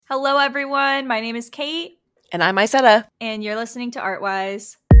Hello, everyone. My name is Kate, And I'm Isetta. and you're listening to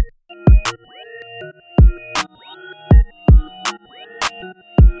Artwise.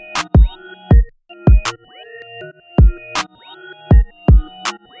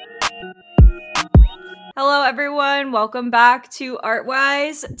 Hello, everyone. Welcome back to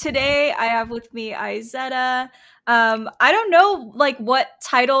Artwise. Today, I have with me Isetta. I don't know, what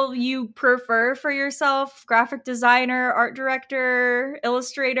title you prefer for yourself: graphic designer, art director,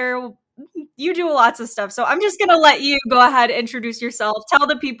 illustrator. You do lots of stuff, so I'm just gonna let you go ahead, introduce yourself, tell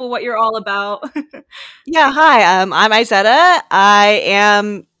the people what you're all about. Yeah, hi. I'm Isetta. I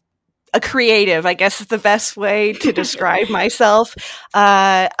am a creative, I guess is the best way to describe myself.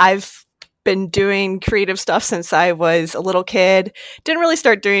 I've been doing creative stuff since I was a little kid. Didn't really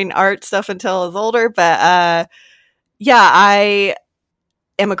start doing art stuff until I was older, but I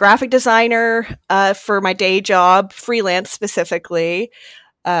am a graphic designer for my day job, freelance specifically.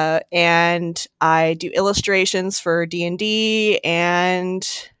 And I do illustrations for D&D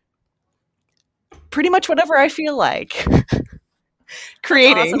and pretty much whatever I feel like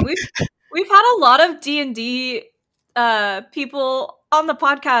creating. Awesome. We've had a lot of D&D people on the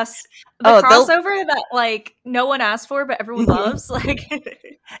podcast. The crossover that no one asked for but everyone loves.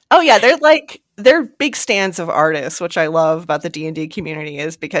 Oh yeah, they're big stands of artists, which I love about the D&D community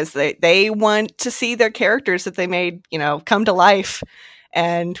is because they want to see their characters that they made, come to life,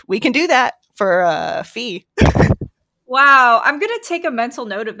 and we can do that for a fee. Wow, I'm gonna take a mental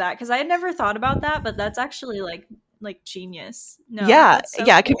note of that because I had never thought about that, but that's actually like genius. No, that's so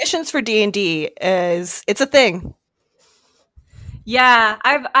cool. Commissions for D&D it's a thing. Yeah,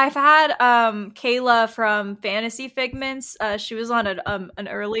 I've had Kayla from Fantasy Figments. She was on an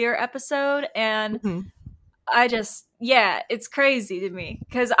earlier episode, and it's crazy to me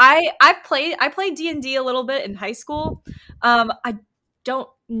because I played D&D a little bit in high school. I don't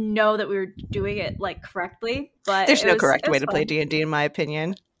know that we were doing it correctly, but there's no correct way to play D&D in my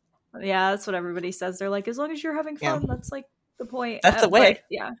opinion. Yeah, that's what everybody says. They're like, as long as you're having fun, that's the point. That's the way.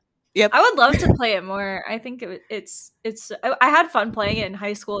 Yeah. Yep. I would love to play it more. I think it's. I had fun playing it in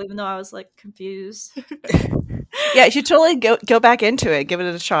high school, even though I was confused. Yeah, you should totally go back into it, give it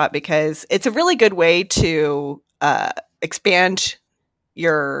a shot, because it's a really good way to expand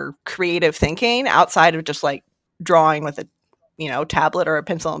your creative thinking outside of just drawing with a tablet or a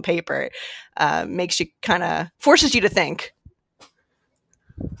pencil and paper. Makes you forces you to think.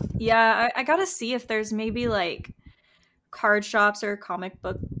 Yeah, I gotta see if there's maybe card shops or comic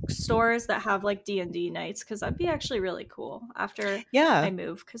book stores that have D&D nights, because that'd be actually really cool after I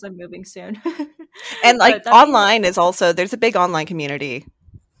move, because I'm moving soon. And online is also, there's a big online community.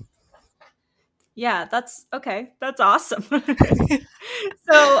 Yeah, that's okay. That's awesome. So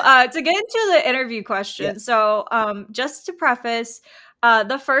to get into the interview question, just to preface,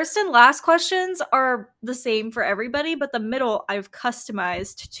 the first and last questions are the same for everybody, but the middle I've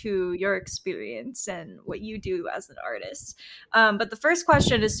customized to your experience and what you do as an artist. But the first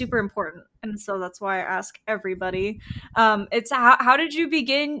question is super important, and so that's why I ask everybody. It's how did you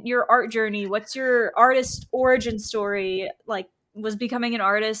begin your art journey? What's your artist origin story? Was becoming an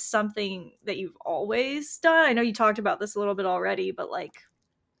artist something that you've always done? I know you talked about this a little bit already, but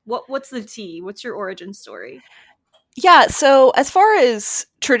what's the tea? What's your origin story? Yeah, so as far as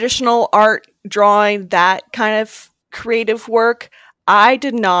traditional art, drawing, that kind of creative work, I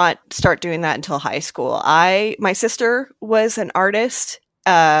did not start doing that until high school. My sister was an artist,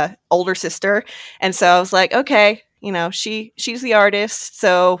 older sister, and so I was like, okay, she's the artist,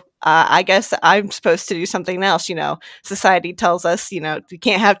 so I guess I'm supposed to do something else. Society tells us, you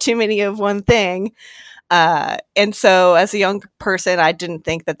can't have too many of one thing. And so as a young person, I didn't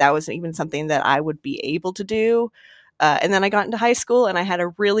think that was even something that I would be able to do. And then I got into high school and I had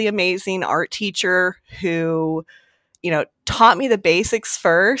a really amazing art teacher who, taught me the basics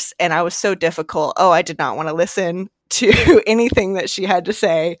first. And I was so difficult. Oh, I did not want to listen to anything that she had to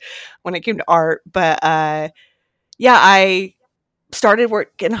say when it came to art. But I started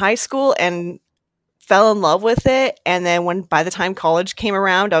work in high school and fell in love with it. And then by the time college came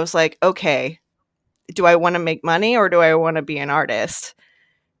around, I was like, okay, do I want to make money or do I want to be an artist?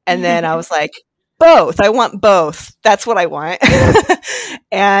 And then I was like, both. I want both. That's what I want.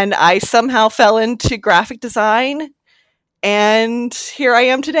 And I somehow fell into graphic design, and here I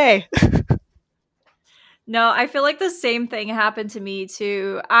am today. No, I feel like the same thing happened to me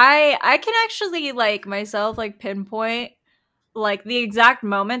too. I can actually myself pinpoint the exact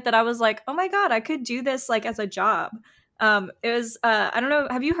moment that I was like, oh my god, I could do this as a job. It was I don't know,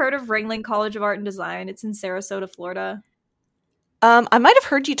 have you heard of Ringling College of Art and Design? It's in Sarasota, Florida. I might have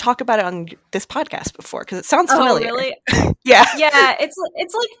heard you talk about it on this podcast before because it sounds familiar. Oh, really? Yeah. Yeah, it's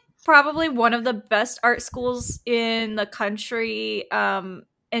like probably one of the best art schools in the country, and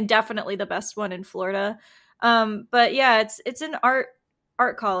definitely the best one in Florida. But yeah, it's an art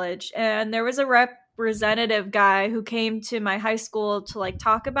college, and there was a representative guy who came to my high school to like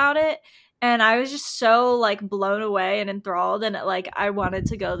talk about it, and I was just so like blown away and enthralled, and like I wanted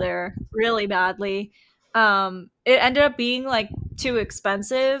to go there really badly. It ended up being like too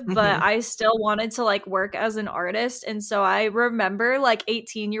expensive, but I still wanted to like work as an artist. And so I remember like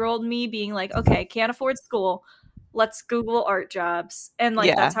 18-year-old me being like, okay, can't afford school. Let's Google art jobs. And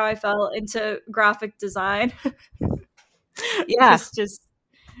like that's how I fell into graphic design. Yeah. It's just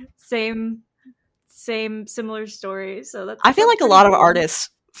same similar story. So I feel like a lot of artists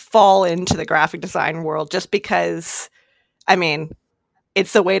fall into the graphic design world just because, I mean,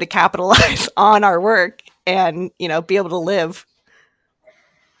 it's a way to capitalize on our work and, you know, be able to live.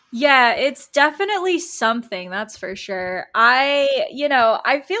 Yeah, it's definitely something, that's for sure.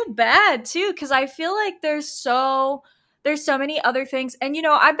 I feel bad too because I feel like there's so many other things. And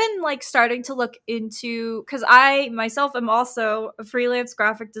I've been like starting to look into, because I myself am also a freelance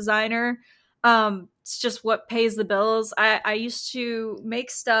graphic designer. It's just what pays the bills. I used to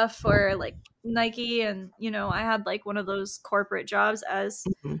make stuff for like Nike, and I had like one of those corporate jobs as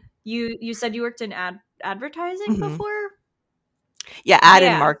you said you worked in advertising before. Yeah,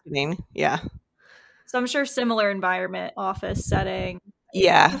 and marketing. Yeah. So I'm sure similar environment, office setting.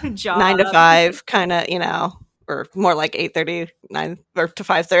 Yeah. Job. 9 to 5 kind of, or more like 8:30, 9 or to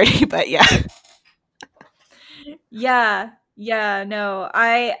 5:30, but yeah. Yeah, no.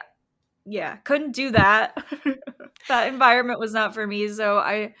 I couldn't do that. That environment was not for me, so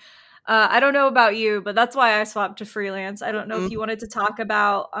I don't know about you, but that's why I swapped to freelance. I don't know if you wanted to talk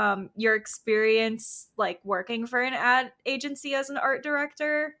about your experience like working for an ad agency as an art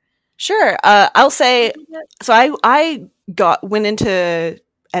director. Sure. I'll say, so I went into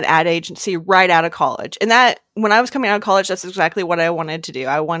an ad agency right out of college. And that, when I was coming out of college, that's exactly what I wanted to do.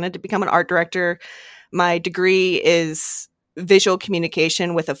 I wanted to become an art director. My degree is visual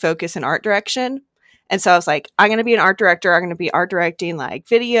communication with a focus in art direction. And so I was like, I'm going to be an art director. I'm going to be art directing like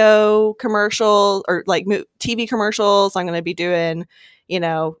video commercial or like TV commercials. I'm going to be doing,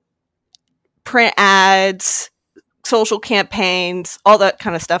 print ads, social campaigns, all that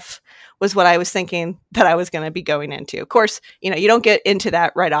kind of stuff was what I was thinking that I was going to be going into. Of course, you don't get into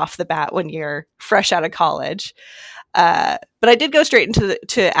that right off the bat when you're fresh out of college. But I did go straight into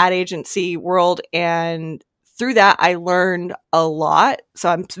the ad agency world, and through that, I learned a lot. So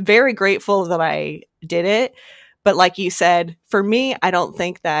I'm very grateful that I did it. But like you said, for me, I don't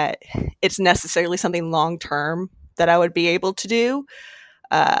think that it's necessarily something long-term that I would be able to do.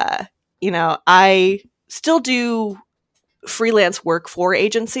 I still do freelance work for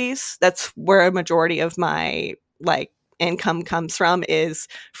agencies. That's where a majority of my like income comes from, is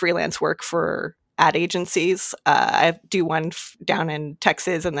freelance work for ad agencies. I do one down in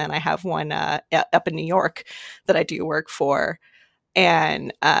Texas, and then I have one up in New York that I do work for.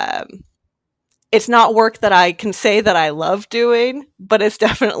 And it's not work that I can say that I love doing, but it's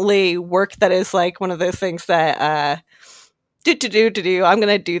definitely work that is like one of those things that I'm going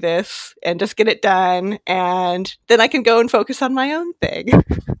to do this and just get it done, and then I can go and focus on my own thing.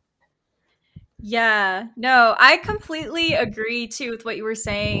 Yeah, no, I completely agree too with what you were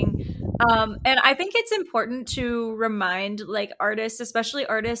saying. And I think it's important to remind like artists, especially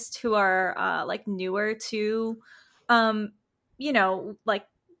artists who are like newer to, like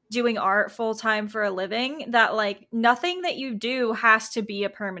doing art full time for a living, that like nothing that you do has to be a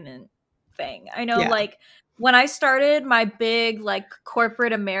permanent thing. I know like when I started my big like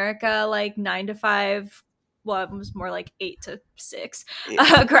corporate America, like 9 to 5, well, it was more like 8 to 6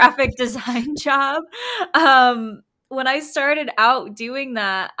 graphic design job. When I started out doing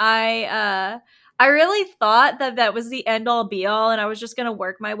that, I really thought that was the end all be all, and I was just going to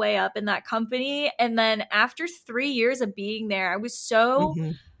work my way up in that company. And then after 3 years of being there, I was so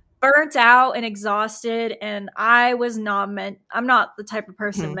burnt out and exhausted, and I'm not the type of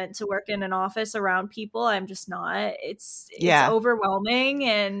person meant to work in an office around people. I'm just not. It's overwhelming,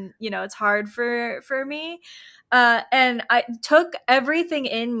 and it's hard for me. And I took everything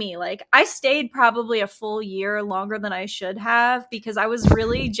in me. Like I stayed probably a full year longer than I should have, because I was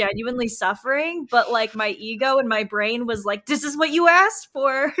really genuinely suffering. But like my ego and my brain was like, this is what you asked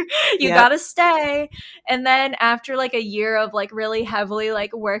for. You gotta stay. And then after like a year of like really heavily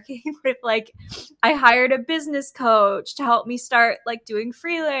like working with like, I hired a business coach to help me start like doing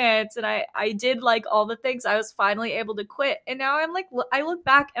freelance. And I did like all the things. I was finally able to quit. And now I'm like, I look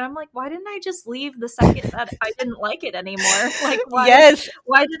back and I'm like, why didn't I just leave the second that I didn't like it anymore. Like, Yes.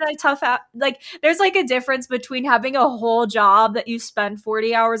 why did I tough out? Like, there's like a difference between having a whole job that you spend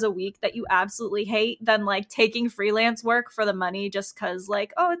 40 hours a week that you absolutely hate than like taking freelance work for the money just because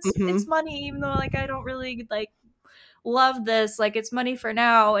like, oh, it's money, even though like I don't really like love this. Like, it's money for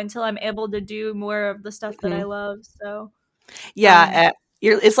now until I'm able to do more of the stuff that I love. So yeah,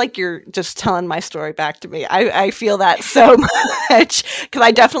 it's like you're just telling my story back to me. I feel that so much because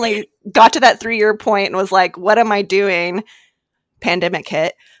I definitely got to that 3-year point and was like, what am I doing? Pandemic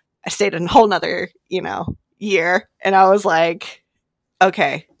hit. I stayed a whole nother, year. And I was like,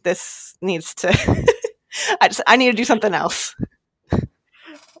 okay, this needs to, I need to do something else.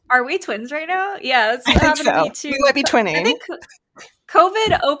 Are we twins right now? Yeah, that's I think happened to so. me too. We might be twinning. I think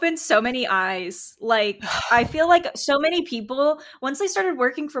COVID opened so many eyes. Like, I feel like so many people, once they started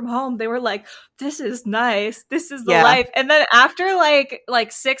working from home, they were like, this is nice. This is the life. And then after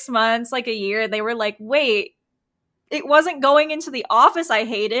like 6 months, like a year, they were like, wait, it wasn't going into the office I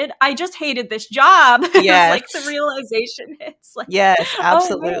hated. I just hated this job. Yes. It's like the realization hits. Like, yes,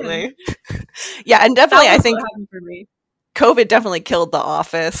 absolutely. Oh, yeah, and definitely I think for me. COVID definitely killed the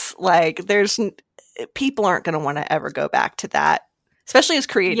office. Like, people aren't going to want to ever go back to that, especially as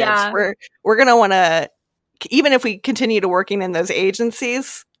creatives. Yeah. We're going to want to, even if we continue to working in those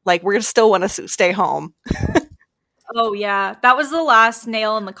agencies, like we're going to still want to stay home. Oh yeah, that was the last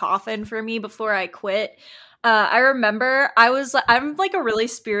nail in the coffin for me before I quit. I remember I'm like a really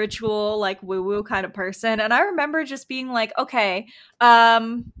spiritual, like woo-woo kind of person. And I remember just being like, okay,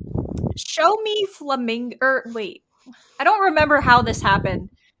 show me flamingo, or wait, I don't remember how this happened.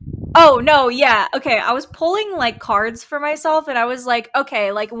 Oh no, yeah. Okay, I was pulling like cards for myself and I was like,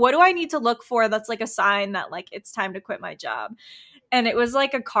 okay, like what do I need to look for that's like a sign that like it's time to quit my job? And it was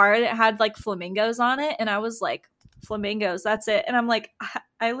like a card that had like flamingos on it and I was like, flamingos, that's it. And I'm like,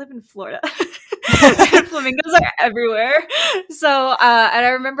 I live in Florida. Flamingos are everywhere. So and I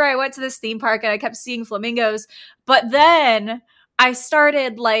remember I went to this theme park and I kept seeing flamingos, but then I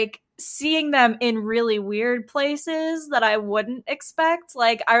started like seeing them in really weird places that I wouldn't expect.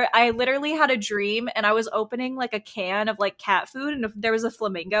 Like I literally had a dream and I was opening like a can of like cat food and there was a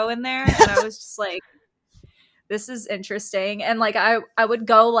flamingo in there and I was just like, this is interesting. And like I would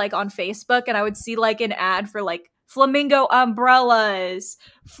go like on Facebook and I would see like an ad for like flamingo umbrellas,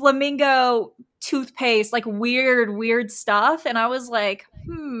 flamingo toothpaste, like weird stuff. And I was like,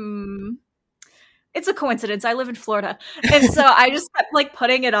 it's a coincidence. I live in Florida. And so I just kept like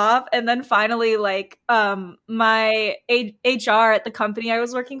putting it off. And then finally, like, my HR at the company I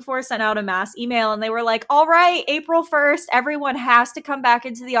was working for sent out a mass email and they were like, all right, April 1st, everyone has to come back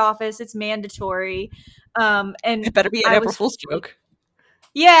into the office. It's mandatory. And it better be an April Fool's joke.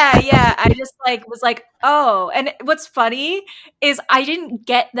 Yeah. I just like was like, oh, and what's funny is I didn't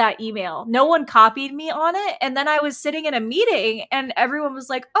get that email. No one copied me on it. And then I was sitting in a meeting and everyone was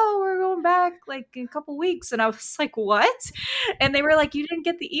like, oh, we're going back like in a couple weeks. And I was like, what? And they were like, you didn't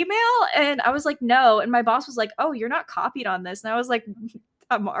get the email? And I was like, no. And my boss was like, oh, you're not copied on this. And I was like,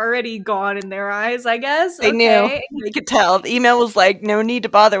 I'm already gone in their eyes, I guess. They knew. They could tell. The email was like, no need to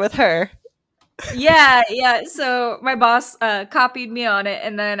bother with her. Yeah. So my boss copied me on it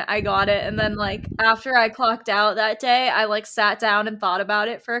and then I got it. And then like after I clocked out that day, I like sat down and thought about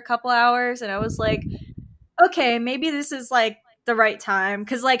it for a couple hours and I was like, okay, maybe this is like the right time.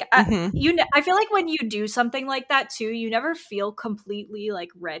 Cause like, I feel like when you do something like that too, you never feel completely like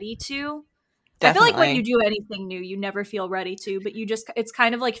ready to. Definitely. I feel like when you do anything new, you never feel ready to, but it's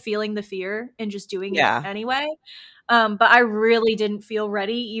kind of like feeling the fear and just doing it anyway. But I really didn't feel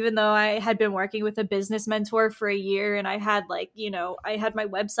ready, even though I had been working with a business mentor for a year and I had like, I had my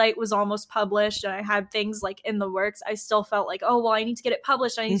website was almost published and I had things like in the works. I still felt like, oh, well, I need to get it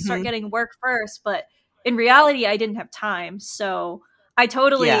published. I need to start getting work first. But in reality, I didn't have time. So I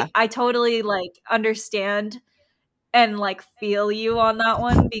totally like understand and like feel you on that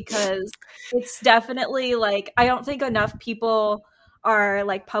one because it's definitely like, I don't think enough people are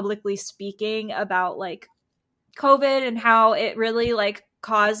like publicly speaking about like COVID and how it really like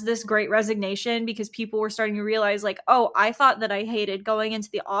caused this great resignation because people were starting to realize like, oh, I thought that I hated going into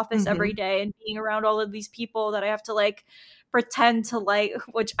the office every day and being around all of these people that I have to like pretend to like,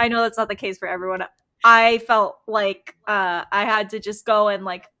 which I know that's not the case for everyone. I felt like I had to just go and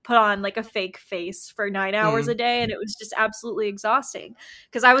like put on like a fake face for 9 hours a day and it was just absolutely exhausting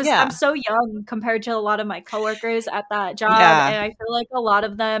because I'm so young compared to a lot of my coworkers at that job and I feel like a lot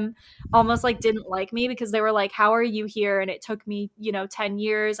of them almost like didn't like me because they were like, how are you here? And it took me 10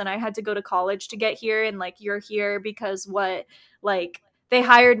 years and I had to go to college to get here and like you're here because what, like they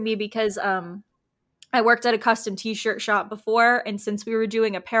hired me because I worked at a custom t-shirt shop before, and since we were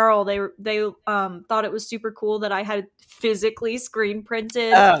doing apparel, they thought it was super cool that I had physically screen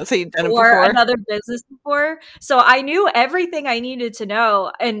printed Oh, so you've done it for before? another business before. So I knew everything I needed to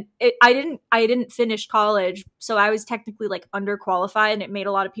know, and I didn't finish college, so I was technically like underqualified, and it made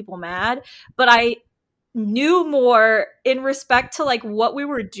a lot of people mad. But I knew more in respect to like what we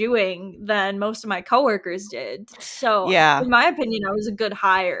were doing than most of my coworkers did. So Yeah. in my opinion, I was a good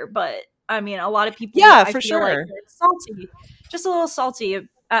hire, but I mean, a lot of people, Yeah, I for feel like sure. they're salty, just a little salty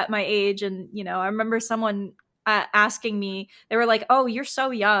at my age. And, you know, I remember someone asking me, they were like, "Oh, you're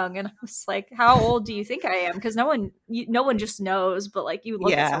so young." And I was like, "How old do you think I am?" Because no one just knows, but like you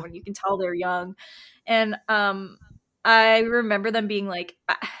look at Yeah. someone, you can tell they're young. And I remember them being like,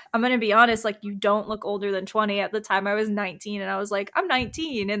 "I'm going to be honest, like you don't look older than 20." At the time I was 19, and I was like, "I'm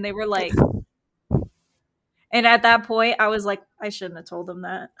 19." And they were like, and at that point, I was like, I shouldn't have told them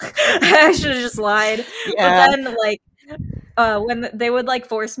that. I should have just lied. Yeah. But then, like, when they would like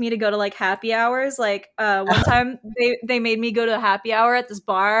force me to go to like happy hours, like one time they made me go to a happy hour at this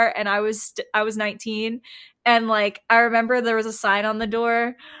bar, and I was 19, and like I remember there was a sign on the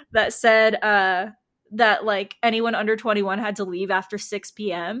door that said that like anyone under 21 had to leave after 6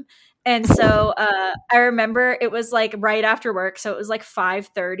 p.m. And so I remember it was like right after work, so it was like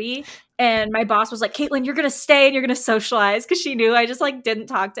 5:30, and my boss was like, "Caitlin, you're gonna stay and you're gonna socialize," because she knew I just like didn't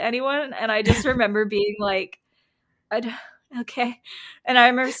talk to anyone, and I just remember being like, "Okay," and I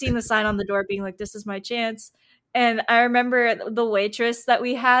remember seeing the sign on the door being like, "This is my chance," and I remember the waitress that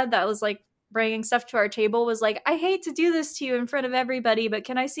we had that was like bringing stuff to our table was like, "I hate to do this to you in front of everybody, but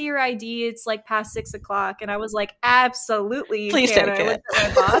can I see your ID? It's like past 6 o'clock." And I was like, "Absolutely, you Please can." take I it. looked at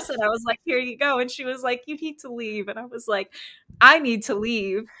my boss and I was like, "Here you go." And she was like, "You need to leave." And I was like, "I need to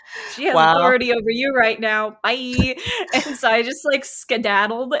leave. She has Wow. authority over you right now. Bye." And so I just like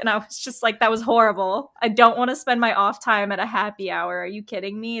skedaddled, and I was just like, that was horrible. I don't want to spend my off time at a happy hour. Are you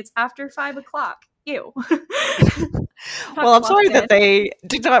kidding me? It's after 5 o'clock. Ew. Well, I'm sorry that they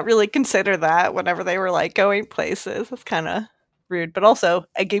did not really consider that whenever they were like going places. That's kind of rude. But also,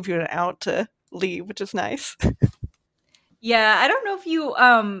 I gave you an out to leave, which is nice. Yeah, I don't know if you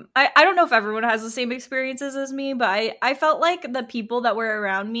I don't know if everyone has the same experiences as me, but I felt like the people that were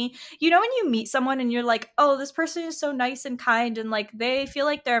around me, you know, when you meet someone and you're like, "Oh, this person is so nice and kind and like they feel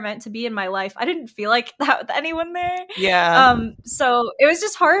like they're meant to be in my life." I didn't feel like that with anyone there. Yeah. So it was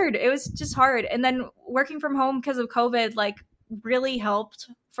just hard. It was just hard. And then working from home because of COVID like really helped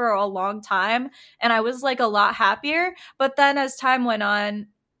for a long time, and I was like a lot happier. But then as time went on,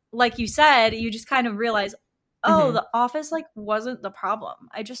 like you said, you just kind of realize, oh, the office like wasn't the problem.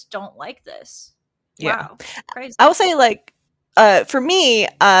 I just don't like this. Yeah. Wow. Crazy. I will say, like, for me,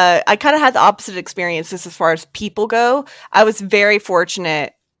 I kind of had the opposite experiences as far as people go. I was very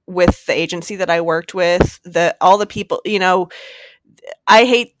fortunate with the agency that I worked with. All the people, you know, I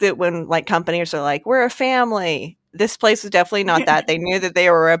hate that when like companies are like, "We're a family." This place was definitely not that. They knew that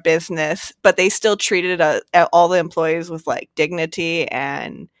they were a business, but they still treated all the employees with like dignity,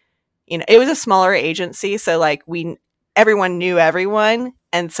 and you know, it was a smaller agency, so like everyone knew everyone,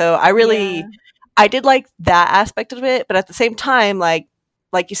 and so I did like that aspect of it. But at the same time, like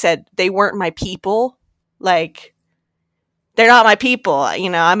you said, they weren't my people. Like, they're not my people. You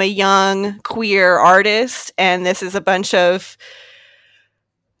know, I'm a young queer artist, and this is a bunch of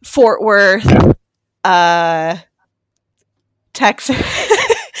Fort Worth, Texas.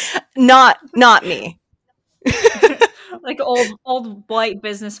 not me. Like old white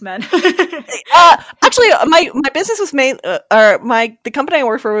businessmen. Actually, my business was made, the company I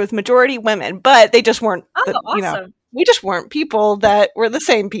worked for was majority women, but they just weren't. Awesome. You know, we just weren't people that were the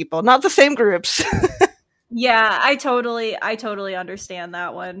same people, not the same groups. Yeah, I totally understand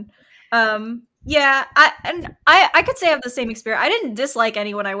that one. Yeah, I could say I have the same experience. I didn't dislike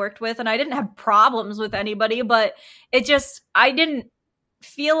anyone I worked with, and I didn't have problems with anybody, but I didn't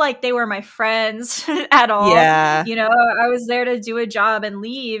feel like they were my friends at all. Yeah. You know, I was there to do a job and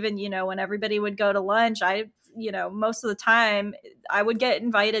leave, and you know, when everybody would go to lunch, you know, most of the time I would get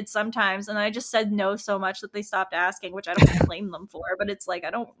invited sometimes, and I just said no so much that they stopped asking, which I don't blame them for. But it's like,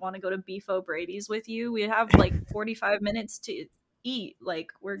 I don't want to go to Beef O'Brady's with you. We have like 45 minutes to eat.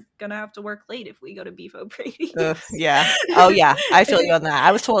 Like, we're gonna have to work late if we go to Beef O'Brady's. Yeah. Oh yeah, I feel you on that.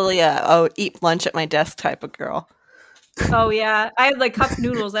 I was totally a eat lunch at my desk type of girl. Oh yeah, I had like cup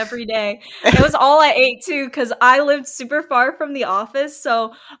noodles every day. It was all I ate too, because I lived super far from the office.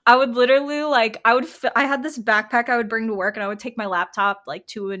 So I would literally like I had this backpack I would bring to work, and I would take my laptop like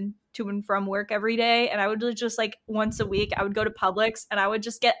to and from work every day, and I would just like once a week I would go to Publix, and I would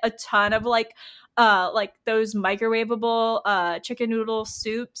just get a ton of like those microwavable chicken noodle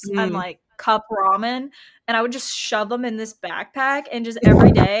soups and like cup ramen, and I would just shove them in this backpack, and just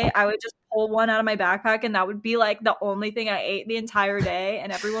every day I would just pull one out of my backpack, and that would be like the only thing I ate the entire day.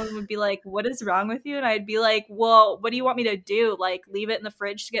 And everyone would be like, "What is wrong with you?" And I'd be like, "Well, what do you want me to do? Like leave it in the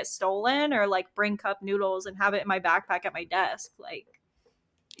fridge to get stolen, or like bring cup noodles and have it in my backpack at my desk?" Like,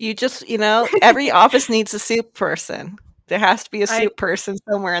 you just, every office needs a soup person. There has to be a soup person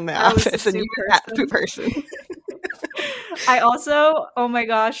somewhere in the office, and you're that soup person. I also, oh my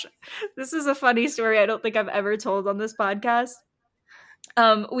gosh, this is a funny story I don't think I've ever told on this podcast.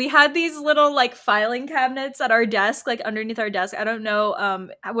 We had these little like filing cabinets at our desk, like underneath our desk. I don't know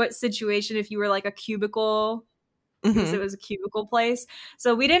what situation, if you were like a cubicle, because it was a cubicle place.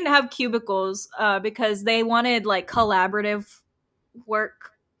 So we didn't have cubicles because they wanted like collaborative work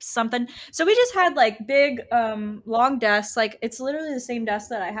something. So we just had like big long desks. Like it's literally the same desk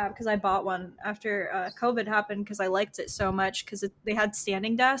that I have because I bought one after COVID happened because I liked it so much because they had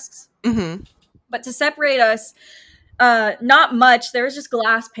standing desks. But to separate us, not much. There was just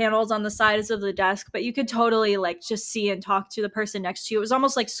glass panels on the sides of the desk, but you could totally like just see and talk to the person next to you. It was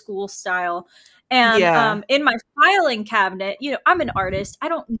almost like school style. And in my filing cabinet, I'm an artist. I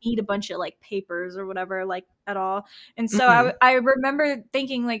don't need a bunch of like papers or whatever like at all. And so I remember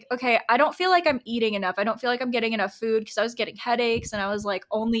thinking like, okay, I don't feel like I'm eating enough. I don't feel like I'm getting enough food because I was getting headaches and I was like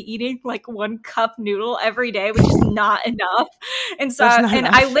only eating like one cup noodle every day, which is not enough. And so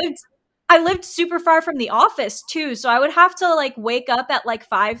I lived super far from the office too, so I would have to like wake up at like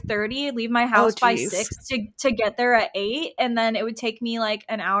 5:30, leave my house by 6 to get there at 8, and then it would take me like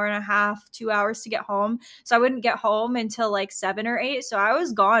an hour and a half, 2 hours to get home. So I wouldn't get home until like 7 or 8. So I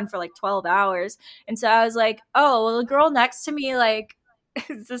was gone for like 12 hours. And so I was like, oh, well, the girl next to me, like,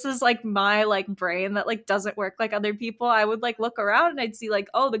 this is like my like brain that like doesn't work like other people. I would like look around and I'd see like,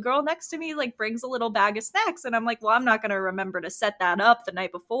 oh, the girl next to me like brings a little bag of snacks, and I'm like, well, I'm not gonna remember to set that up the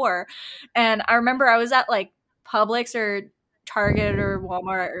night before. And I remember I was at like Publix or Target or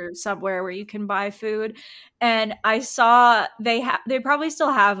Walmart or somewhere where you can buy food, and I saw they probably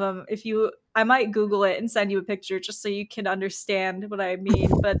still have them. I might Google it and send you a picture just so you can understand what I mean.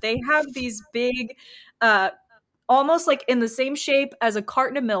 But they have these big almost like in the same shape as a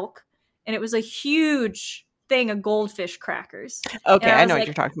carton of milk, and it was a huge thing of Goldfish crackers. Okay, I know what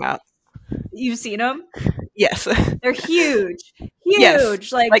you're talking about. You've seen them? Yes. They're huge.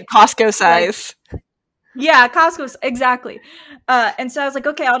 Yes, like Costco size. Yeah, Costco, exactly. And so I was like,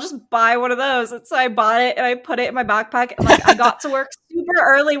 okay, I'll just buy one of those. And so I bought it and I put it in my backpack, and like I got to work super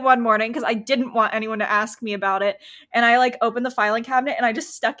early one morning because I didn't want anyone to ask me about it. And I like opened the filing cabinet and I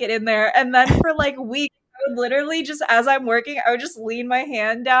just stuck it in there. And then for like weeks, I would literally just, as I'm working, I would just lean my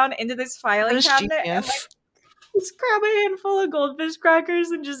hand down into this filing cabinet and like just grab a handful of Goldfish crackers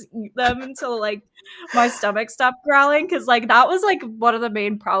and just eat them until like my stomach stopped growling. Because like that was like one of the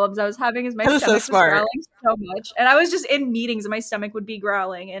main problems I was having, is my stomach was growling so much, and I was just in meetings and my stomach would be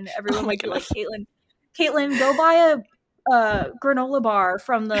growling, and everyone would be like, Caitlin, go buy a granola bar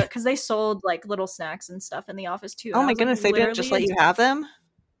from because they sold like little snacks and stuff in the office too. Oh my goodness, they didn't just let you have them?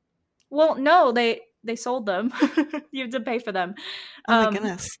 Well, no, they sold them. You have to pay for them. Oh my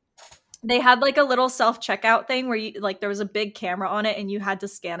goodness. They had like a little self-checkout thing where you like there was a big camera on it and you had to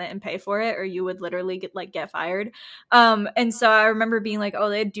scan it and pay for it, or you would literally get fired. And so I remember being like,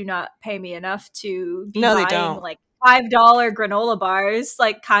 oh, they do not pay me enough to be buying like $5 granola bars,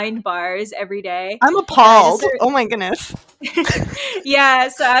 like Kind bars every day. I'm appalled. Oh my goodness. Yeah,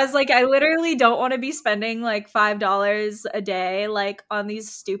 so I was like, I literally don't want to be spending like $5 a day like on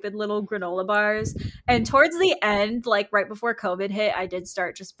these stupid little granola bars. And towards the end, like right before COVID hit, I did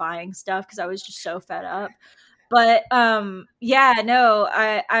start just buying stuff because I was just so fed up. But yeah, no,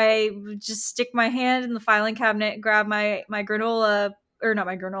 I just stick my hand in the filing cabinet, grab my granola, or not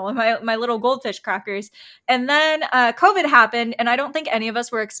my granola, my little Goldfish crackers. And then COVID happened, and I don't think any of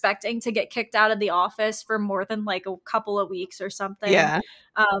us were expecting to get kicked out of the office for more than like a couple of weeks or something. Yeah.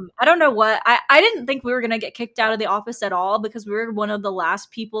 I don't know what. I didn't think we were going to get kicked out of the office at all, because we were one of the last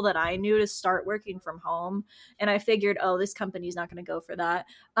people that I knew to start working from home. And I figured, oh, this company's not going to go for that.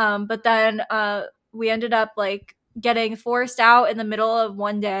 But then we ended up like getting forced out in the middle of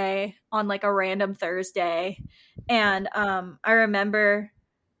one day on like a random Thursday. And I remember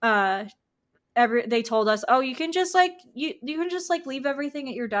they told us, oh, you can just like you can just like leave everything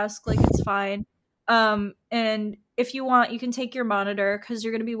at your desk, like it's fine. And if you want, you can take your monitor, because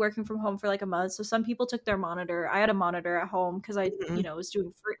you're going to be working from home for like a month. So some people took their monitor. I had a monitor at home because I was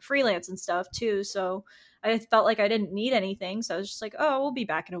doing freelance and stuff too. So I felt like I didn't need anything. So I was just like, oh, we'll be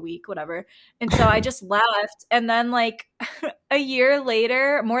back in a week, whatever. And so I just left. And then like a year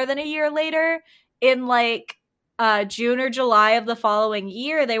later, more than a year later, in like June or July of the following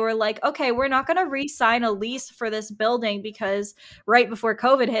year, they were like, okay, we're not going to re-sign a lease for this building because right before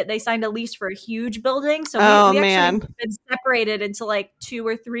COVID hit, they signed a lease for a huge building. So we actually been separated into like 2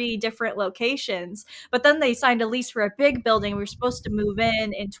 or 3 different locations. But then they signed a lease for a big building. We were supposed to move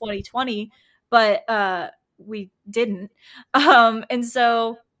in 2020, but we didn't. And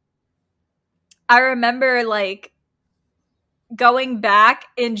so I remember like going back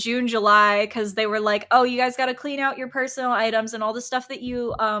in June, July, because they were like, oh, you guys got to clean out your personal items and all the stuff that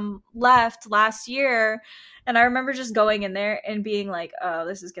you left last year. And I remember just going in there and being like, oh,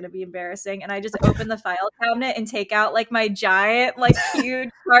 this is going to be embarrassing. And I just opened the file cabinet and take out like my giant, like huge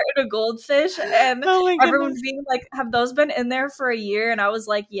carton of goldfish. And everyone being like, have those been in there for a year? And I was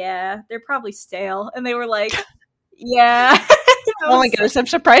like, yeah, they're probably stale. And they were like, yeah. Oh my goodness, I'm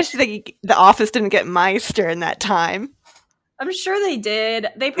surprised the office didn't get mice during that time. I'm sure they did.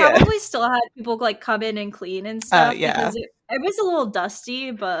 They probably still had people like come in and clean and stuff because it was a little dusty,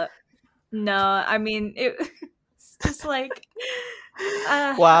 but no, I mean, it's just like,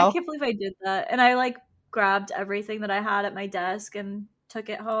 wow. I can't believe I did that. And I like grabbed everything that I had at my desk and took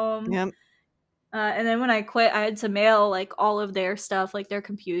it home. Yep. And then when I quit, I had to mail like all of their stuff, like their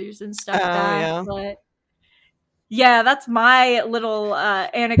computers and stuff back. Yeah. But yeah, that's my little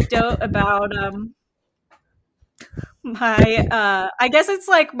anecdote about my I guess it's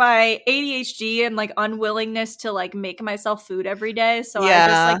like my ADHD and like unwillingness to like make myself food every day, so I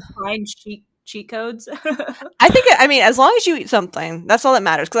just like find cheat codes. I mean as long as you eat something, that's all that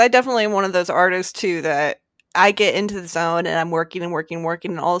matters, because I definitely am one of those artists too that I get into the zone and I'm working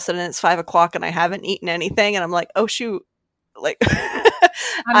and all of a sudden it's 5 o'clock and I haven't eaten anything and I'm like, oh shoot, like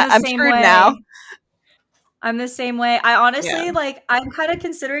I'm screwed now. I'm the same way. I honestly, like, I'm kind of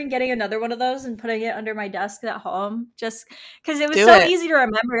considering getting another one of those and putting it under my desk at home just because it was easy to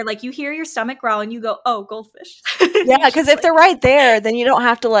remember. Like, you hear your stomach growl and you go, oh, goldfish. Yeah, because if they're right there, then you don't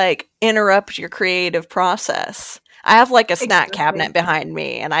have to, like, interrupt your creative process. I have, like, a snack cabinet behind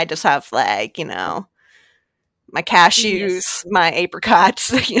me, and I just have, like, you know, my cashews, my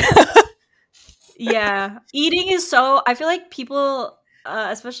apricots, you know. Yeah. Eating is so, I feel like people,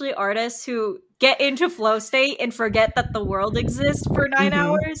 especially artists who get into flow state and forget that the world exists for 9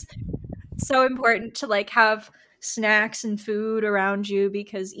 hours. So important to like have snacks and food around you,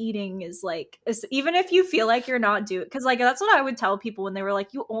 because eating is like, even if you feel like you're not doing, because like that's what I would tell people when they were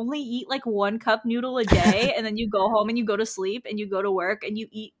like, you only eat like 1 cup noodle a day and then you go home and you go to sleep and you go to work and you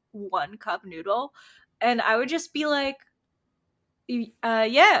eat 1 cup noodle. And I would just be like,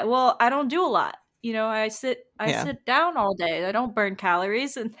 yeah, well, I don't do a lot. You know, I sit down all day. I don't burn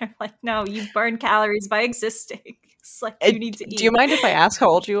calories. And they're like, no, you burn calories by existing. It's like, you need to eat. Do you mind if I ask how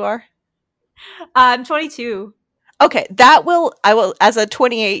old you are? I'm 22. Okay, I will, as a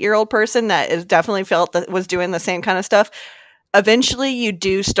 28-year-old person that is definitely felt that was doing the same kind of stuff, eventually you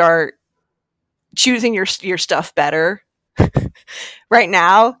do start choosing your stuff better. Right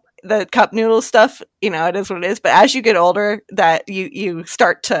now, the cup noodle stuff, you know, it is what it is. But as you get older, that you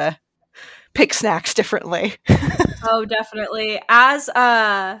start to pick snacks differently. Oh, definitely. As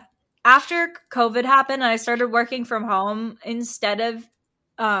after COVID happened and I started working from home, instead of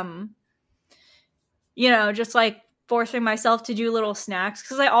you know, just like forcing myself to do little snacks,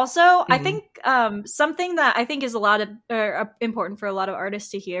 because I also I think something that I think is a lot of important for a lot of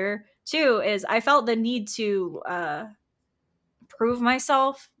artists to hear too is I felt the need to prove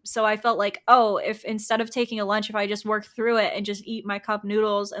myself. So I felt like, oh, if instead of taking a lunch, if I just work through it and just eat my cup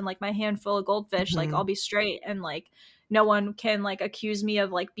noodles and like my handful of goldfish, like I'll be straight, and like no one can like accuse me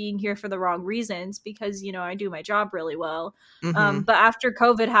of like being here for the wrong reasons, because, you know, I do my job really well. But after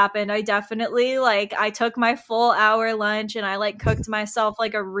COVID happened, I definitely like I took my full hour lunch and I like cooked myself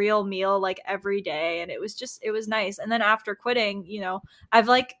like a real meal like every day, and it was nice. And then after quitting, you know,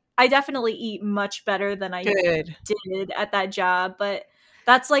 I definitely eat much better than I did at that job, but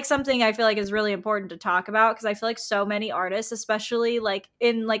that's like something I feel like is really important to talk about, because I feel like so many artists, especially like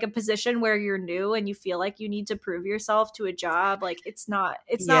in like a position where you're new and you feel like you need to prove yourself to a job, like it's not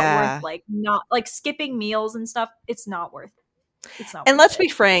worth like not like skipping meals and stuff. It's not worth it. And let's be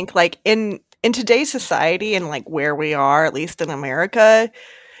frank, like in today's society and like where we are, at least in America,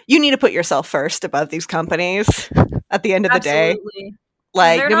 you need to put yourself first above these companies at the end of the day.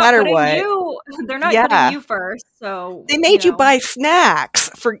 Like, no matter what, they're not putting you first. So they made you buy snacks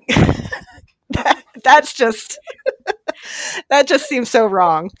for that's just that just seems so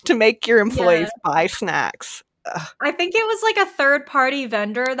wrong to make your employees buy snacks. Ugh. I think it was like a third-party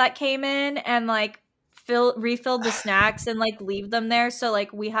vendor that came in and like refilled the snacks and like leave them there. So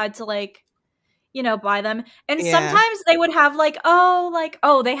like we had to like buy them. And Yeah. sometimes they would have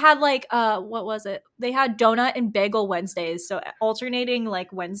they had what was it? They had donut and bagel Wednesdays. So alternating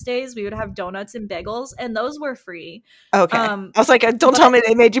like Wednesdays, we would have donuts and bagels, and those were free. Okay. I was like, don't tell me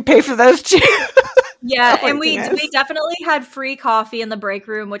they made you pay for those too. Yeah, Oh my and we goodness. definitely had free coffee in the break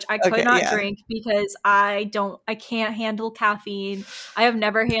room, which I could Okay, not yeah. drink because I can't handle caffeine. I have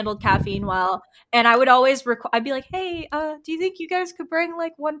never handled caffeine well, and I would always I'd be like, "Hey, do you think you guys could bring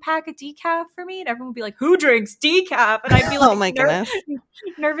like one pack of decaf for me?" And everyone would be like, "Who drinks decaf?" And I'd be like, Oh my goodness.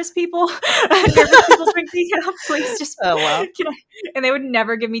 nervous people, nervous people drink decaf, please just Oh wow. and they would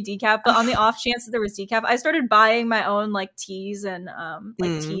never give me decaf, but on the off chance that there was decaf, I started buying my own like teas and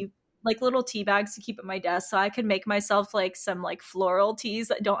tea, like little tea bags to keep at my desk, so I could make myself like some like floral teas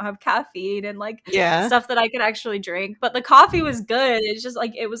that don't have caffeine and like stuff that I could actually drink. But the coffee was good. It's just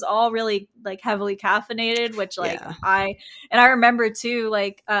like it was all really like heavily caffeinated, which like I remember too,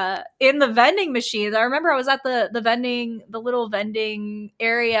 like in the vending machines. I remember I was at the little vending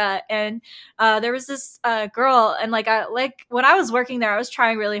area, and there was this girl, and like when I was working there, I was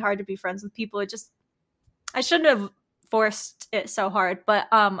trying really hard to be friends with people. I shouldn't have forced it so hard, but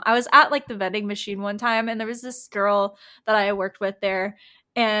I was at like the vending machine one time, and there was this girl that I worked with there,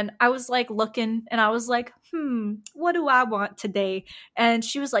 and I was like looking, and I was like, what do I want today? And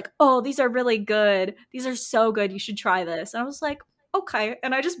she was like, oh, these are really good, these are so good, you should try this. And I was like, okay.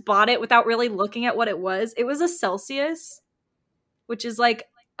 And I just bought it without really looking at what it was. It was a Celsius, which is like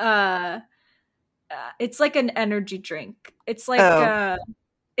it's like an energy drink. It's like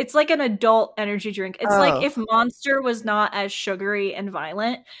it's like an adult energy drink. It's like if Monster was not as sugary and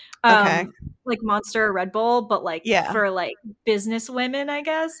violent. Like Monster or Red Bull, but like for like business women, I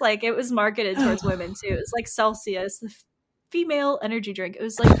guess. Like it was marketed towards women too. It was like Celsius, the female energy drink. It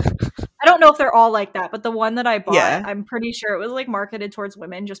was like, I don't know if they're all like that, but the one that I bought, I'm pretty sure it was like marketed towards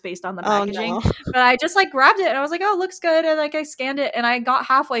women just based on the packaging. No. But I just like grabbed it and I was like, oh, it looks good. And like I scanned it and I got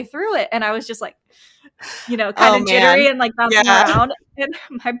halfway through it and I was just like, kind of jittery and like bouncing around. And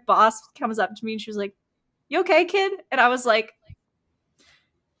my boss comes up to me and she was like, you okay, kid? And I was like,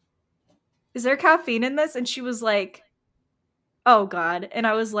 is there caffeine in this? And she was like, oh God. And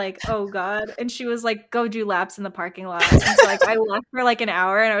I was like, oh God. And she was like, go do laps in the parking lot. And so like I left for like an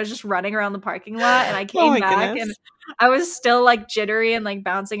hour and I was just running around the parking lot, and I came back and I was still like jittery and like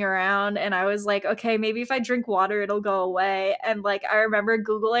bouncing around, and I was like, okay, maybe if I drink water it'll go away. And like I remember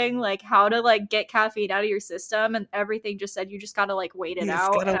Googling like how to like get caffeine out of your system, and everything just said you just gotta like wait it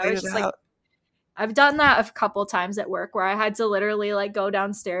out. And I was just like, I've done that a couple times at work where I had to literally like go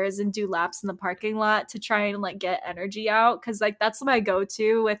downstairs and do laps in the parking lot to try and like get energy out, because like that's my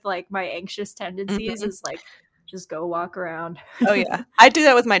go-to with like my anxious tendencies is like just go walk around. Oh yeah, I do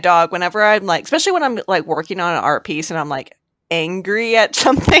that with my dog whenever I'm like, especially when I'm like working on an art piece and I'm like angry at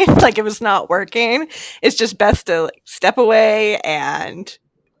something, like if it's not working, it's just best to like step away and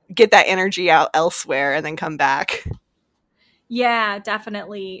get that energy out elsewhere and then come back. Yeah,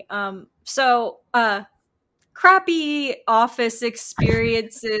 definitely. So crappy office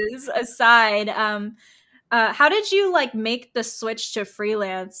experiences aside, how did you like make the switch to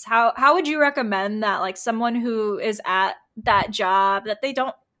freelance? How would you recommend that like someone who is at that job that they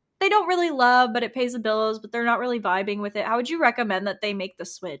don't really love, but it pays the bills, but they're not really vibing with it? How would you recommend that they make the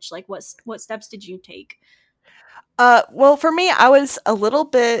switch? Like what steps did you take? Well, for me, I was a little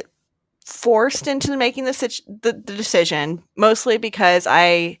bit forced into making the decision, mostly because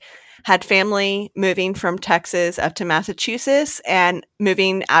I had family moving from Texas up to Massachusetts, and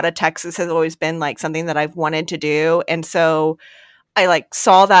moving out of Texas has always been like something that I've wanted to do. And so I like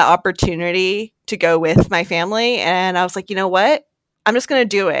saw that opportunity to go with my family, and I was like, you know what? I'm just going to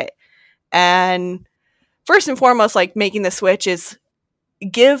do it. And first and foremost, like making the switch is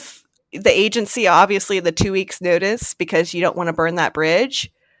give the agency obviously the 2 weeks notice, because you don't want to burn that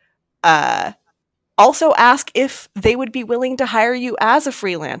bridge. Also ask if they would be willing to hire you as a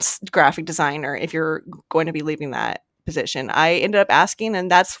freelance graphic designer if you're going to be leaving that position. I ended up asking, and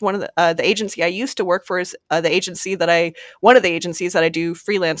that's one of the agency I used to work for is one of the agencies that I do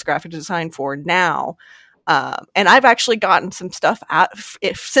freelance graphic design for now. And I've actually gotten some stuff out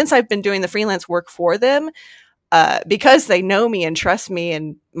since I've been doing the freelance work for them. Because they know me and trust me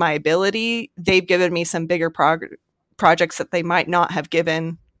and my ability, they've given me some bigger projects that they might not have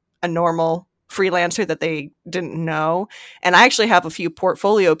given a normal freelancer that they didn't know. And I actually have a few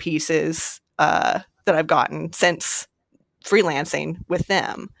portfolio pieces that I've gotten since freelancing with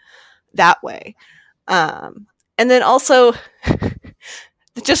them that way. And then also,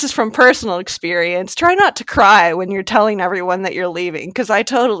 just as from personal experience, try not to cry when you're telling everyone that you're leaving, because I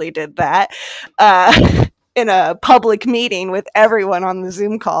totally did that in a public meeting with everyone on the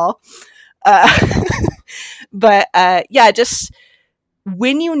Zoom call. Uh, but yeah, just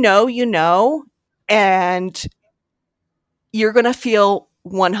when you know, and you're going to feel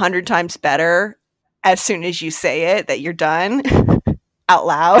 100 times better as soon as you say it that you're done out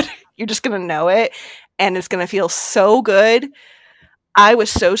loud. You're just going to know it, and it's going to feel so good. I was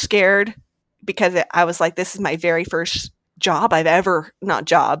so scared because I was like, this is my very first job I've ever, not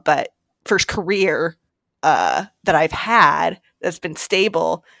job, but first career that I've had that's been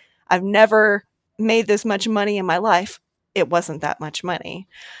stable. I've never made this much money in my life. It wasn't that much money.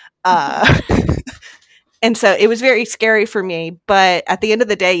 And so it was very scary for me. But at the end of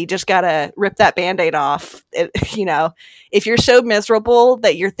the day, you just got to rip that Band-Aid off. If you're so miserable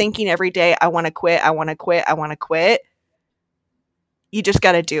that you're thinking every day, I want to quit, I want to quit, I want to quit, you just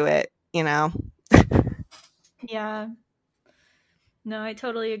got to do it, Yeah. No, I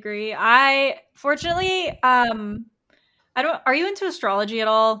totally agree. I fortunately, I don't. Are you into astrology at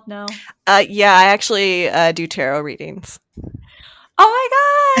all? No. Yeah, I actually do tarot readings.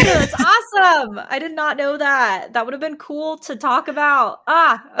 Oh my god, that's awesome! I did not know that. That would have been cool to talk about.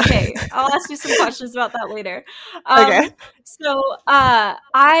 Okay. I'll ask you some questions about that later. Okay. So,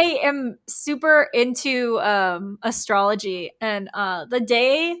 I am super into astrology, and the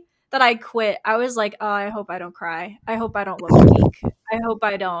day that I quit, I was like, oh, I hope I don't cry. I hope I don't look weak. I hope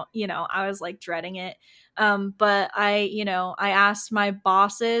I don't. I was like dreading it. But I asked my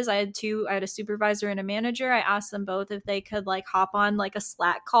bosses. I had a supervisor and a manager. I asked them both if they could like hop on like a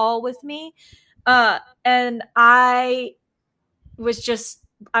Slack call with me. And I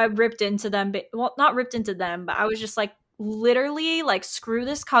ripped into them. Well, not ripped into them, but I was just like, literally, like, screw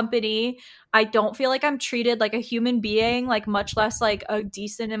this company. I don't feel like I'm treated like a human being, like, much less like a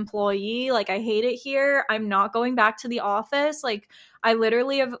decent employee. Like, I hate it here. I'm not going back to the office. Like, I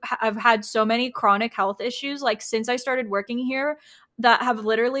literally I've had so many chronic health issues, like, since I started working here, that have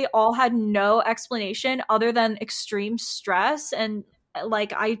literally all had no explanation other than extreme stress. And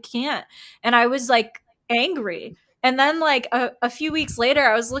like, I can't. And I was like angry. And then like a few weeks later,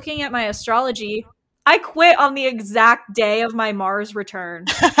 I was looking at my astrology. I quit on the exact day of my Mars return.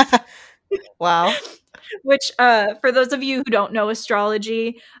 Wow. Which, for those of you who don't know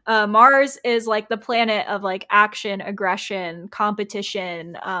astrology, Mars is like the planet of like action, aggression,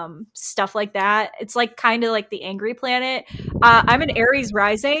 competition, stuff like that. It's like kind of like the angry planet. I'm an Aries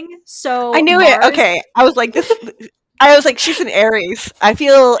rising, so I knew Mars- it. Okay, I was like this. I was like, she's an Aries. I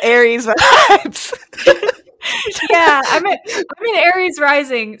feel Aries vibes. Yeah, I'm an Aries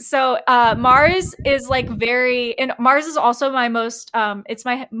rising. So Mars is like and Mars is also my most it's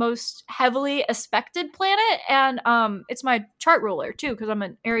my most heavily aspected planet, and it's my chart ruler too, because I'm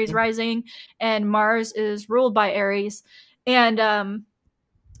an Aries rising and Mars is ruled by Aries. And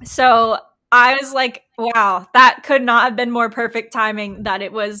so I was like, wow, that could not have been more perfect timing, that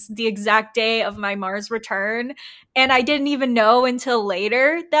it was the exact day of my Mars return. And I didn't even know until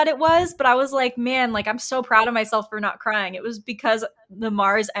later that it was, but I was like, man, like, I'm so proud of myself for not crying. It was because the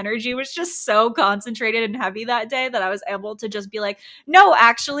Mars energy was just so concentrated and heavy that day that I was able to just be like, no,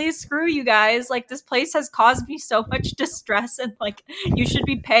 actually, screw you guys. Like, this place has caused me so much distress, and like, you should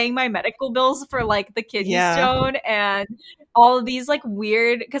be paying my medical bills for like the kidney stone and all of these like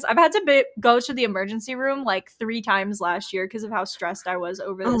weird, because I've had to go to the emergency room like 3 times last year because of how stressed I was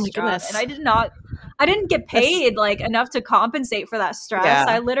over this job. Goodness. And I didn't get paid like enough to compensate for that stress. Yeah.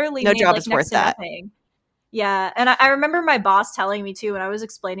 I literally made like next to nothing. Yeah. And I remember my boss telling me too, when I was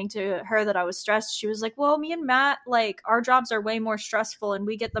explaining to her that I was stressed, she was like, well, me and Matt, like, our jobs are way more stressful, and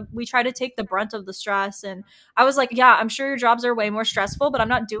we try to take the brunt of the stress. And I was like, yeah, I'm sure your jobs are way more stressful, but I'm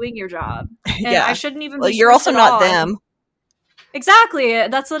not doing your job. And yeah. I shouldn't even be you're also not them. Exactly.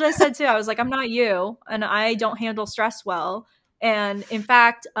 That's what I said too. I was like, I'm not you, and I don't handle stress well. And in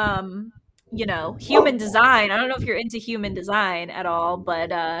fact, human design, I don't know if you're into human design at all,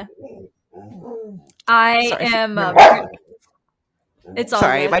 but I am it's all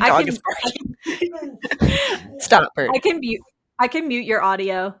sorry, good. my dog is barking. Stop, Bert. I can mute your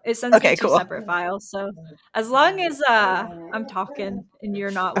audio. It sends me 2 separate files. So as long as I'm talking and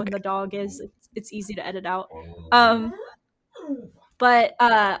you're not when the dog is, it's easy to edit out. But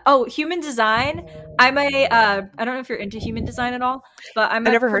human design. I'm a I don't know if you're into human design at all, but I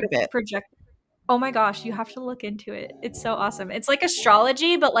never heard of it. Oh my gosh, you have to look into it. It's so awesome. It's like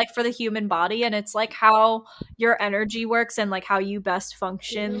astrology, but like for the human body, and it's like how your energy works and like how you best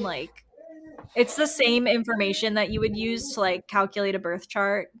function. Like, it's the same information that you would use to like calculate a birth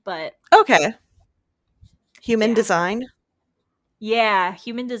chart, but okay. Human design? Yeah,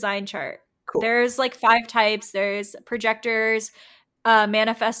 human design chart. Cool. There's like 5 types. There's projectors,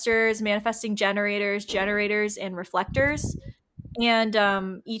 manifestors, manifesting generators, and reflectors.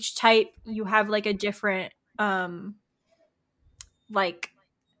 and each type you have like a different like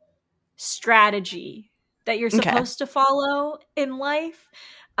strategy that you're Okay. supposed to follow in life.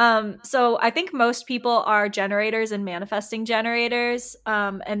 So I think most people are generators and manifesting generators,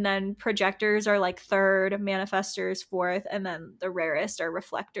 and then projectors are like third, manifestors fourth, and then the rarest are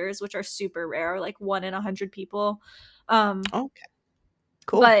reflectors, which are super rare, like 1 in 100 people. Okay.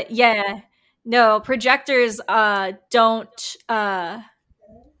 Cool. But yeah, no, projectors don't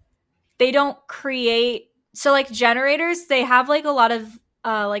they don't create, so like generators, they have like a lot of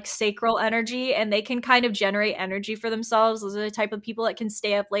like sacral energy, and they can kind of generate energy for themselves. Those are the type of people that can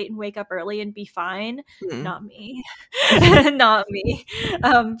stay up late and wake up early and be fine. Mm. Not me. Not me.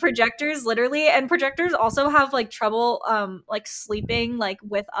 Projectors literally, and projectors also have like trouble like sleeping like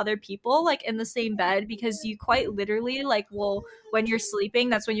with other people like in the same bed, because you quite literally like will, when you're sleeping,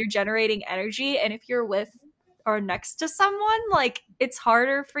 that's when you're generating energy, and if you're with or next to someone, like it's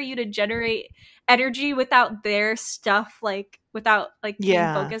harder for you to generate energy without their stuff, like without like being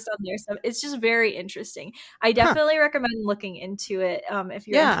Yeah. focused on their stuff. It's just very interesting. I Huh. definitely recommend looking into it if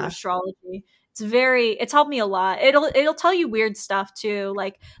you're into Yeah. astrology. It's helped me a lot. It'll tell you weird stuff too,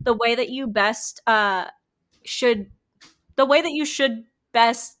 like the way that you best should the way that you should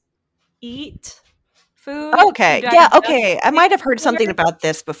best eat food to Okay. Yeah. digest Okay. I might have heard better. something about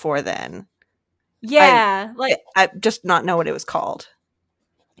this before then. Yeah, like I just not know what it was called.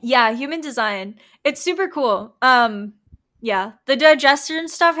 yeah, human design. It's super cool. Yeah, the digestion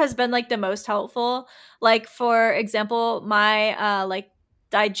stuff has been like the most helpful. Like for example, my like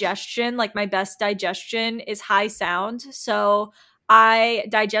digestion, like my best digestion is high sound. So I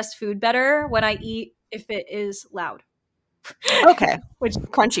digest food better when I eat if it is loud. Okay. Which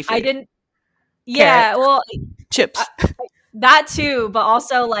Crunchy I food. didn't. Carrot. Yeah, well, Chips. that too, but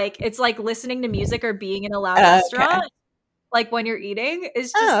also like it's like listening to music or being in a loud Okay. restaurant. Like when you're eating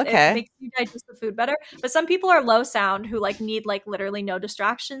is Oh, just, it okay. makes you digest the food better. But some people are low sound who like need like literally no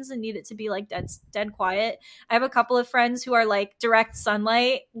distractions and need it to be like dead quiet. I have a couple of friends who are like direct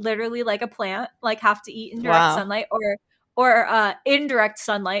sunlight, literally like a plant, like have to eat in direct Wow. sunlight, or indirect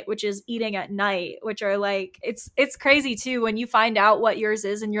sunlight, which is eating at night, which are like it's crazy too when you find out what yours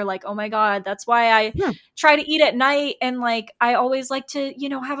is and you're like, oh my god, that's why I try to eat at night, and like I always like to, you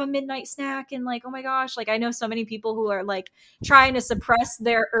know, have a midnight snack, and like, oh my gosh, like I know so many people who are like trying to suppress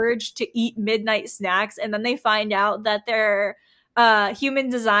their urge to eat midnight snacks, and then they find out that their human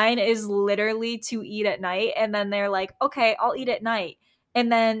design is literally to eat at night, and then they're like, okay, I'll eat at night,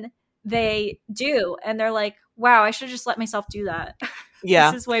 and then they do, and they're like, wow, I should just let myself do that.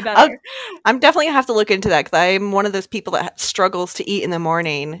 Yeah. This is way better. I'm definitely gonna have to look into that, because I'm one of those people that struggles to eat in the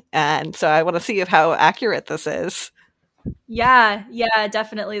morning, and so I want to see how accurate this is. Yeah,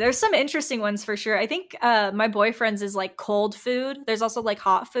 definitely. There's some interesting ones for sure. I think my boyfriend's is like cold food. There's also like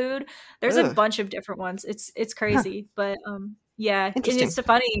hot food. There's a Ugh. bunch of different ones. It's crazy, but yeah, and Interesting. it's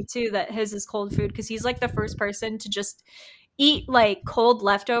funny too that his is cold food, because he's like the first person to just eat like cold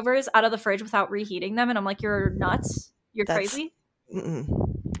leftovers out of the fridge without reheating them, and I'm like, you're nuts. You're That's crazy.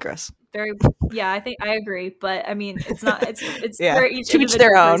 Gross. Very, yeah, I think I agree, but I mean, it's not. It's Yeah, for each to each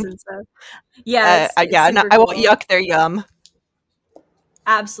their individual own. person. So yeah, it's Yeah. No, super I won't cool. yuck their yum.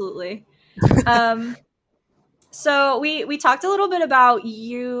 Absolutely. So we talked a little bit about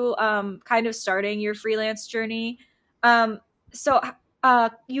you kind of starting your freelance journey. So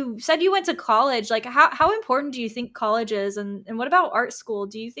you said you went to college. Like how important do you think college is, and what about art school?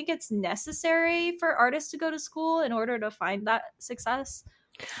 Do you think it's necessary for artists to go to school in order to find that success?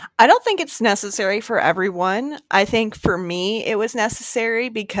 I don't think it's necessary for everyone. I think for me it was necessary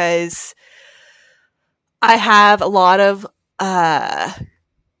because I have a lot of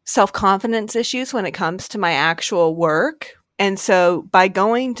self-confidence issues when it comes to my actual work. And so by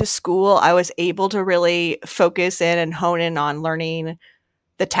going to school, I was able to really focus in and hone in on learning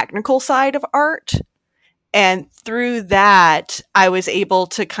the technical side of art. And through that, I was able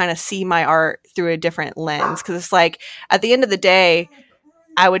to kind of see my art through a different lens. Because it's like, at the end of the day,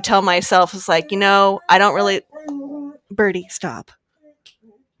 I would tell myself, it's like, you know, I don't really... Birdie, stop.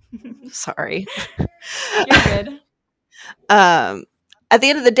 Sorry. You're good. At the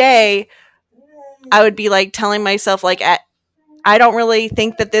end of the day, I would be like telling myself, like, I don't really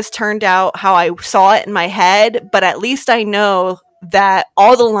think that this turned out how I saw it in my head, but at least I know that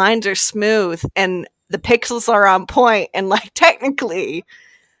all the lines are smooth and the pixels are on point, and like technically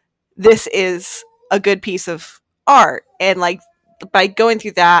this is a good piece of art. And like by going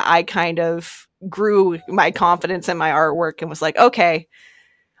through that, I kind of grew my confidence in my artwork and was like, okay,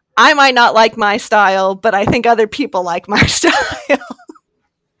 I might not like my style, but I think other people like my style.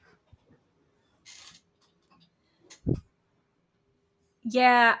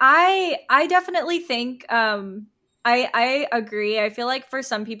 Yeah, I definitely think I agree. I feel like for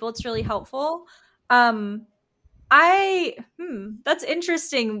some people it's really helpful. Um that's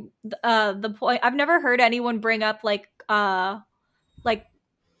interesting. The point, I've never heard anyone bring up like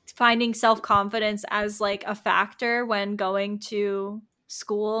finding self-confidence as like a factor when going to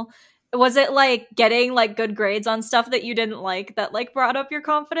school. Was it like getting like good grades on stuff that you didn't like that like brought up your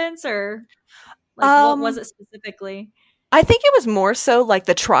confidence, or like what was Um, it specifically? I think it was more so like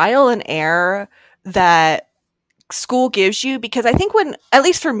the trial and error that school gives you, because I think when, at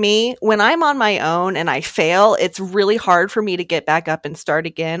least for me, when I'm on my own and I fail, it's really hard for me to get back up and start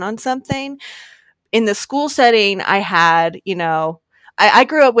again on something. In the school setting, I had, I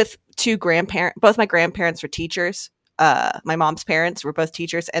grew up with two grandparents. Both my grandparents were teachers. My mom's parents were both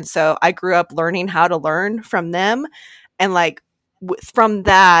teachers. And so I grew up learning how to learn from them. And like from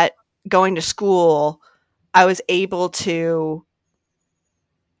that, going to school, I was able to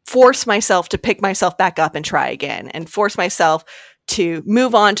force myself to pick myself back up and try again, and force myself to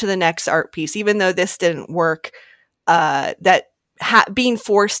move on to the next art piece, even though this didn't work. Being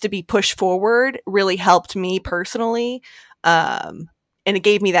forced to be pushed forward really helped me personally. And it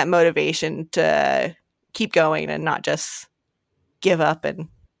gave me that motivation to keep going and not just give up and,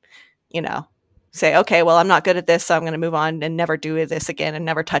 say, okay, well, I'm not good at this, so I'm going to move on and never do this again and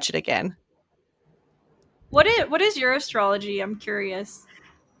never touch it again. What is your astrology? I'm curious.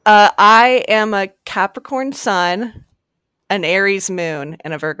 I am a Capricorn sun, an Aries moon,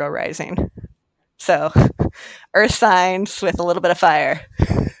 and a Virgo rising. So, earth signs with a little bit of fire.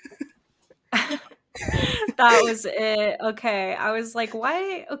 That was it. Okay. I was like,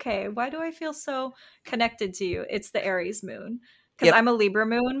 why? Okay. Why do I feel so connected to you? It's the Aries moon because Yep. I'm a Libra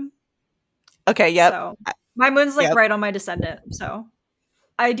moon. Okay. Yep. So my moon's like Yep. right on my descendant. So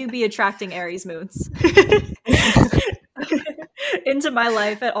I do be attracting Aries moons into my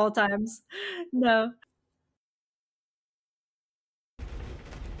life at all times. No.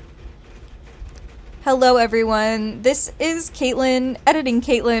 Hello, everyone. This is Caitlin, editing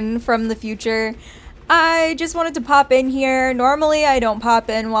Caitlin from the future. I just wanted to pop in here. Normally, I don't pop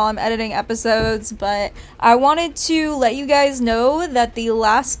in while I'm editing episodes, but I wanted to let you guys know that the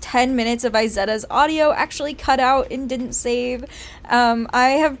last 10 minutes of Izetta's audio actually cut out and didn't save.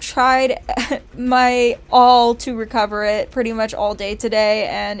 I have tried my all to recover it pretty much all day today,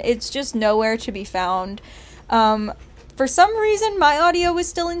 and it's just nowhere to be found. For some reason, my audio is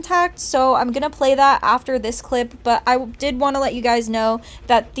still intact, so I'm gonna play that after this clip, but I did want to let you guys know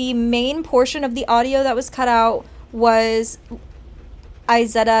that the main portion of the audio that was cut out was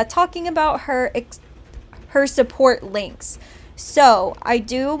Izetta talking about her support links. So, I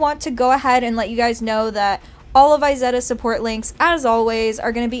do want to go ahead and let you guys know that all of Izetta's support links, as always,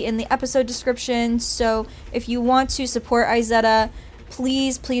 are going to be in the episode description, so if you want to support Izetta,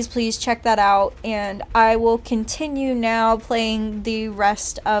 please, please, please check that out, and I will continue now playing the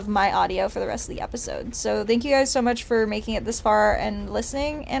rest of my audio for the rest of the episode. So thank you guys so much for making it this far and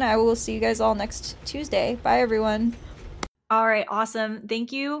listening, and I will see you guys all next Tuesday. Bye, everyone. All right, awesome.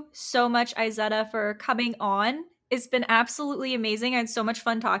 Thank you so much, Izetta, for coming on. It's been absolutely amazing. I had so much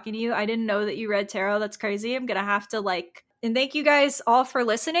fun talking to you. I didn't know that you read tarot. That's crazy. I'm gonna have to and thank you guys all for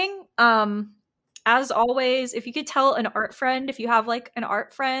listening. As always, if you could tell an art friend, if you have like an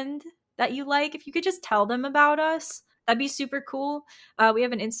art friend that you like, if you could just tell them about us, that'd be super cool. We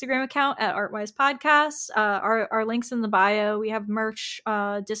have an Instagram account at Artwise Podcast. Our links in the bio. We have merch,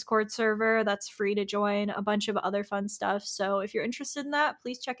 Discord server that's free to join, a bunch of other fun stuff. So if you're interested in that,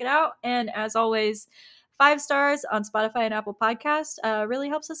 please check it out. And as always, 5 stars on Spotify and Apple Podcast really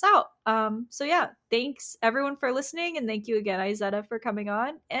helps us out. So yeah, thanks everyone for listening, and thank you again, Izetta, for coming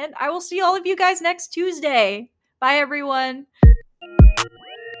on. And I will see all of you guys next Tuesday. Bye, everyone.